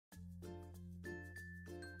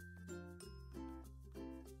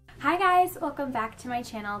Hi guys, welcome back to my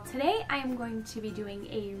channel. Today I am going to be doing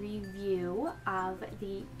a review of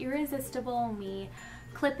the IrresistibleMe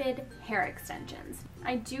clip-in hair extensions.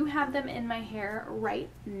 I do have them in my hair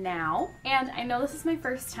right now, and I know this is my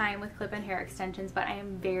first time with clip-in hair extensions, but I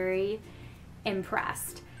am very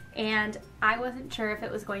impressed. And I wasn't sure if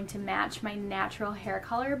it was going to match my natural hair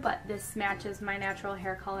color, but this matches my natural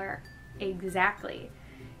hair color exactly.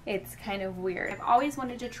 It's kind of weird. I've always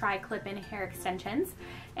wanted to try clip-in hair extensions,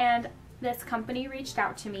 and this company reached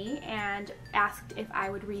out to me and asked if I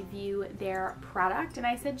would review their product, and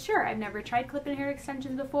I said sure. I've never tried clip-in hair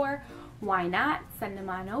extensions before. Why not? Send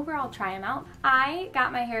them on over, I'll try them out. I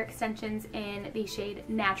got my hair extensions in the shade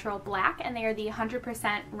Natural Black, and they are the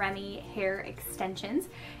 100% Remy hair extensions.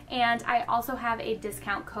 And I also have a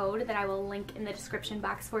discount code that I will link in the description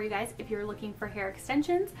box for you guys if you're looking for hair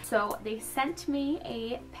extensions. So they sent me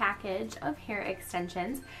a package of hair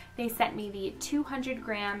extensions. They sent me the 200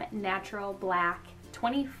 gram Natural Black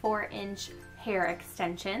 24-inch hair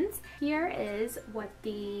extensions. Here is what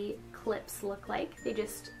the clips look like. They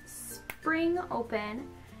just spring open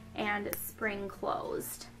and spring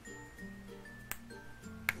closed.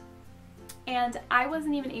 And I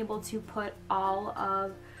wasn't even able to put all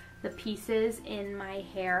of the pieces in my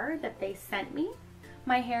hair that they sent me.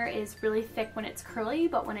 My hair is really thick when it's curly,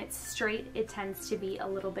 but when it's straight it tends to be a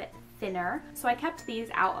little bit thinner. So I kept these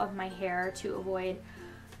out of my hair to avoid,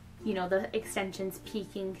 you know, the extensions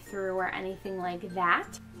peeking through or anything like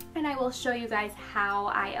that. And I will show you guys how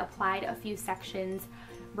I applied a few sections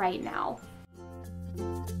right now.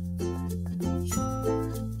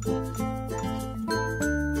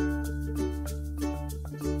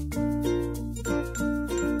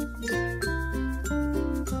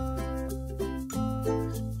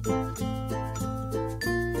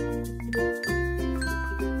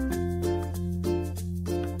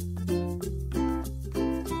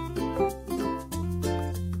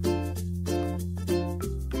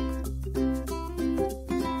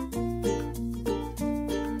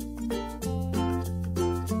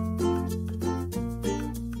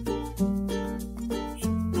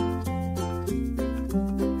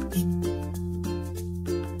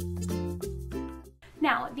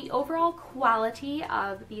 Now, the overall quality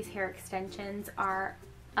of these hair extensions are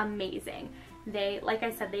amazing. They, like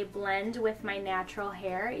I said, they blend with my natural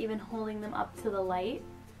hair. Even holding them up to the light,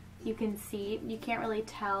 you can see, you can't really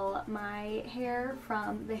tell my hair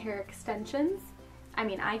from the hair extensions. I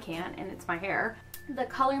mean, I can, and it's my hair. The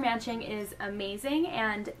color matching is amazing,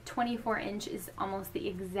 and 24-inch is almost the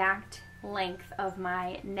exact length of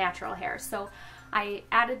my natural hair. So I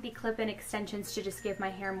added the clip-in extensions to just give my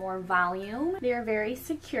hair more volume. They are very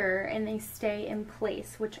secure and they stay in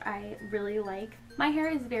place, which I really like. My hair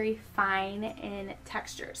is very fine in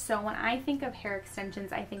texture, so when I think of hair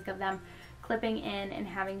extensions, I think of them clipping in and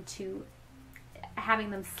having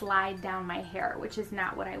them slide down my hair, which is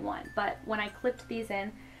not what I want. But when I clipped these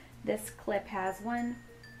in, this clip has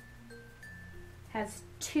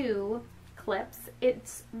two clips.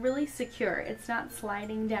 It's really secure. It's not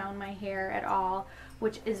sliding down my hair at all,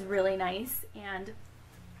 which is really nice, and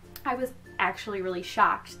I was actually really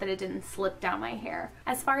shocked that it didn't slip down my hair.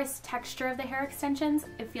 As far as texture of the hair extensions,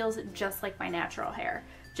 it feels just like my natural hair,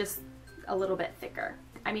 just a little bit thicker.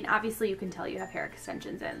 I mean, obviously you can tell you have hair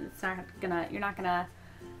extensions in. You're not gonna,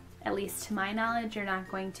 at least to my knowledge, you're not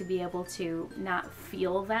going to be able to not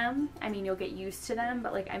feel them. I mean, you'll get used to them,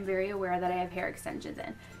 but like, I'm very aware that I have hair extensions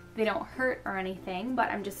in. They don't hurt or anything,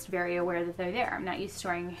 but I'm just very aware that they're there. I'm not used to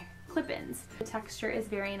wearing clip-ins. The texture is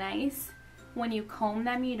very nice. When you comb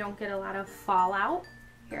them, you don't get a lot of fallout.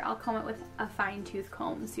 Here, I'll comb it with a fine tooth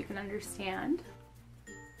comb so you can understand.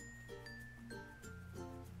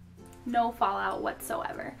 No fallout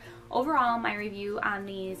whatsoever. Overall, my review on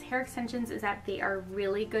these hair extensions is that they are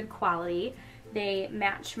really good quality. They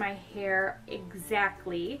match my hair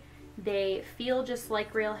exactly. They feel just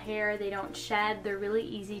like real hair. They don't shed. They're really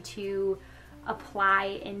easy to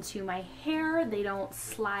apply into my hair. They don't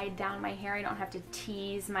slide down my hair. I don't have to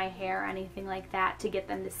tease my hair or anything like that to get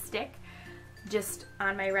them to stick. Just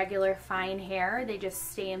on my regular fine hair, they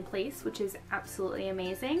just stay in place, which is absolutely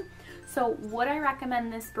amazing. So would I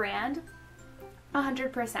recommend this brand?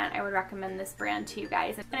 100% I would recommend this brand to you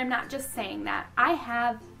guys. And I'm not just saying that. I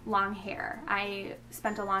have long hair. I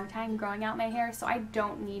spent a long time growing out my hair, so I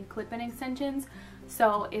don't need clip-in extensions.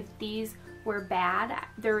 So if these were bad,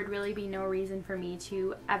 there would really be no reason for me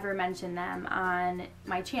to ever mention them on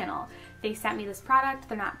my channel. They sent me this product,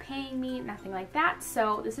 they're not paying me, nothing like that.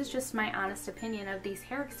 So this is just my honest opinion of these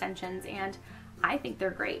hair extensions, and I think they're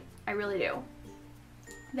great. I really do.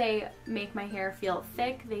 They make my hair feel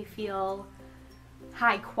thick, they feel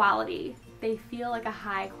high quality. They feel like a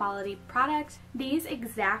high quality product. These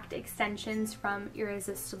exact extensions from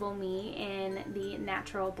IrresistibleMe in the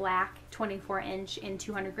natural black 24-inch in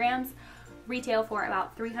 200 grams retail for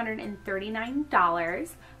about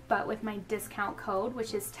 $339, but with my discount code,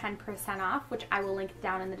 which is 10% off, which I will link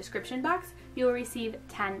down in the description box, you will receive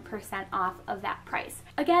 10% off of that price.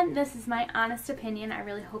 Again, this is my honest opinion. I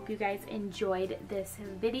really hope you guys enjoyed this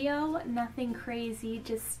video. Nothing crazy,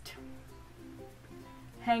 just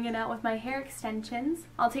hanging out with my hair extensions.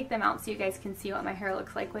 I'll take them out so you guys can see what my hair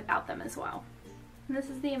looks like without them as well. And this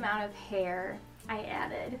is the amount of hair I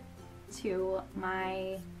added to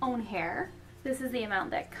my own hair. This is the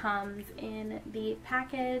amount that comes in the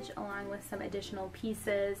package, along with some additional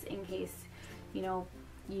pieces in case, you know,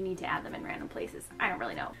 you need to add them in random places. I don't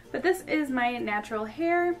really know. But this is my natural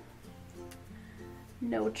hair.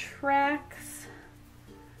 No tracks,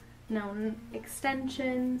 no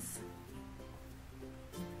extensions.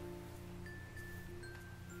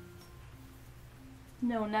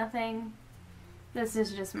 No nothing. This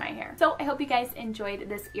is just my hair. So I hope you guys enjoyed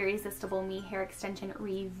this IrresistibleMe hair extension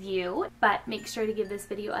review, but make sure to give this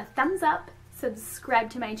video a thumbs up, subscribe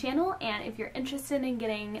to my channel, and if you're interested in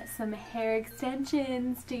getting some hair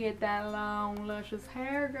extensions to get that long, luscious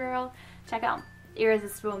hair, girl, check out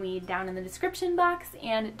IrresistibleMe down in the description box,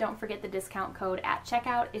 and don't forget the discount code at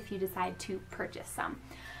checkout if you decide to purchase some.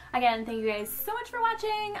 Again, thank you guys so much for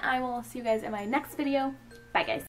watching. I will see you guys in my next video. Bye guys.